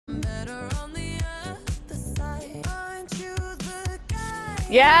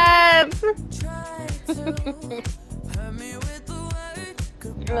Yes!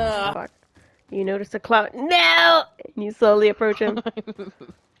 Fuck. You notice a clown. No! And you slowly approach him.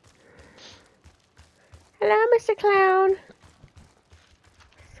 Hello, Mr. Clown.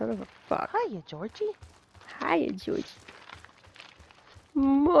 Son of a fuck. Hiya, Georgie. Hiya, George.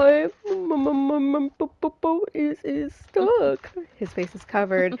 My is stuck. His face is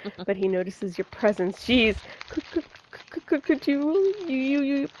covered, but he notices your presence. Jeez. Could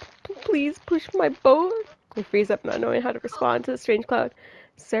you please push my boat? He frees up, not knowing how to respond to the strange cloud.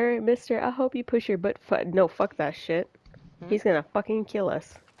 Sir, mister, I hope you push your butt. No, fuck that shit. He's gonna fucking kill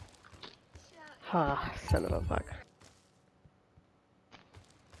us. Ah, son of a fuck.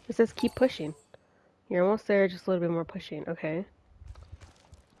 It says keep pushing. You're almost there, just a little bit more pushing. Okay.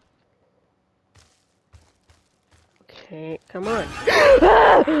 Okay, come on.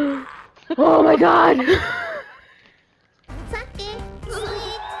 Oh my god!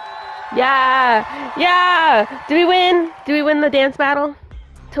 Yeah! Yeah! Do we win? Do we win the dance battle?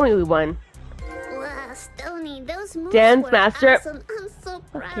 Tell me we won. Wow, Stony, those moves Dance were master. awesome. I'm so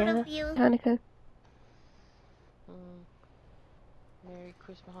proud of you. Hanukkah. Merry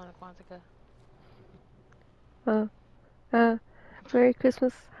Christmas, Hanukkah, Merry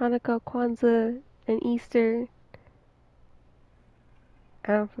Christmas, Hanukkah, Kwanzaa, and Easter.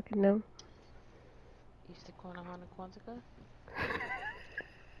 I don't fucking know. Easter corner, Hanukkah.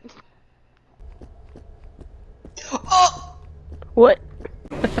 Oh! What?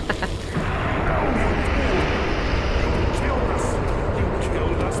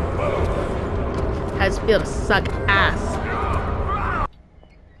 How's it feel to suck ass?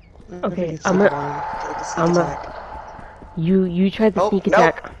 Okay, You tried the sneak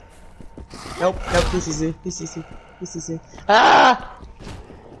attack. Nope, this is it. Ah!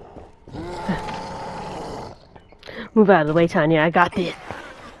 Move out of the way, Tanya. I got this.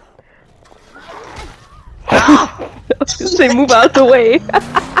 Ah! I was gonna say move out of the way.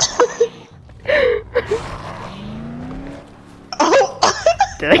 Oh!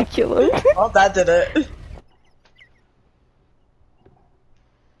 Did I kill him? Oh, that did it.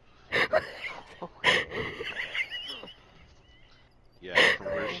 Yeah, from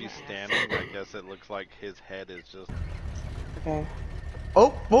where she's standing, I guess it looks like his head is just... Okay.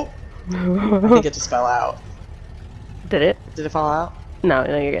 Oh! I think it just fell out. Did it? Did it fall out? No,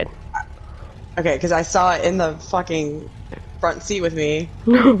 you're good. Okay, because I saw it in the fucking front seat with me.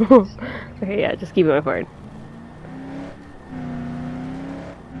 Okay, yeah, just keep moving forward.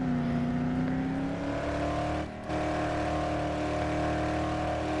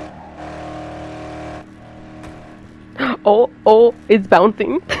 Oh, it's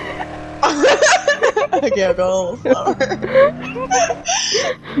bouncing. Okay, I'll go a little slower.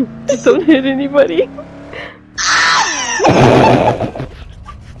 Don't hit anybody.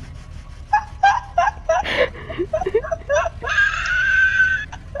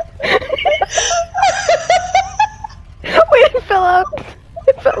 Wait, it fell out.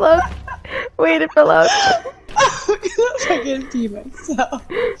 It fell out. Wait, it fell out. I can pee myself.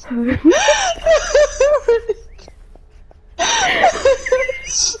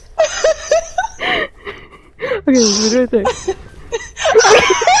 Okay, it's right there.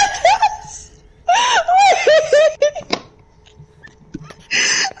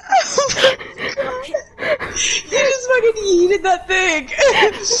 You just fucking yeeted that thing!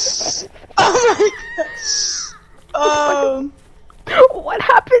 Oh my god! What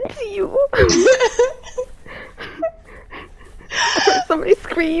happened to you? I heard somebody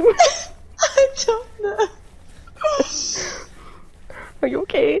scream. I don't know. Are you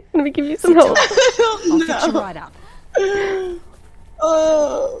okay? Let me give you some help. I don't know. I'll fix you right up.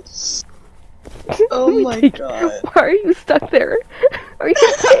 Oh. Oh my god. Why are you stuck there? Are you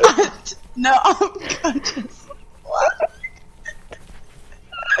okay? No, I'm conscious. What?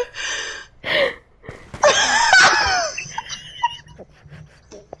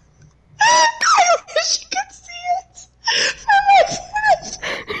 I wish you could see it.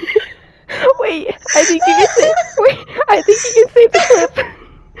 Wait, I think you can save. Wait, I think you can save the clip.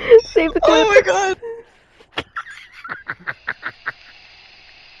 Save the clip. Oh my god.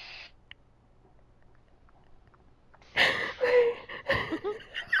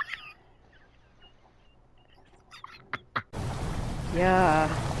 Yeah.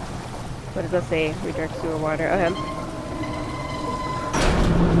 What does that say? Redirect sewer water. Okay.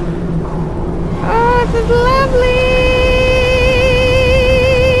 Oh, this is lovely!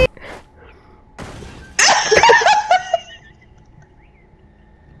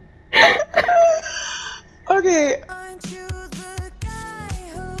 Okay.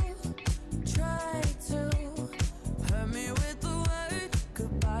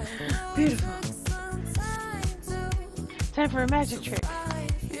 Beautiful. Time for a magic trick.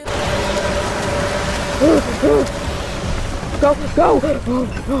 Go, go!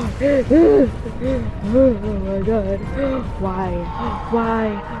 Oh my god.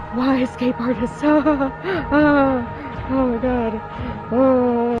 Why escape artists? Oh my god.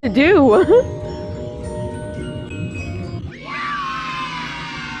 To do?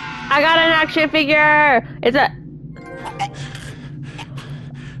 I got an action figure! It's a...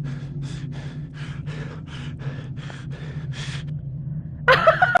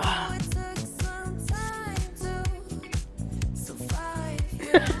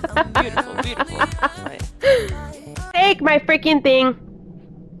 Beautiful, beautiful. Right. Take my freaking thing!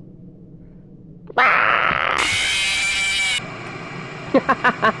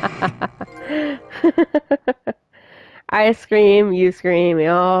 I scream, you scream, we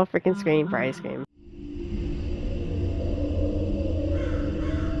all freaking scream for ice cream.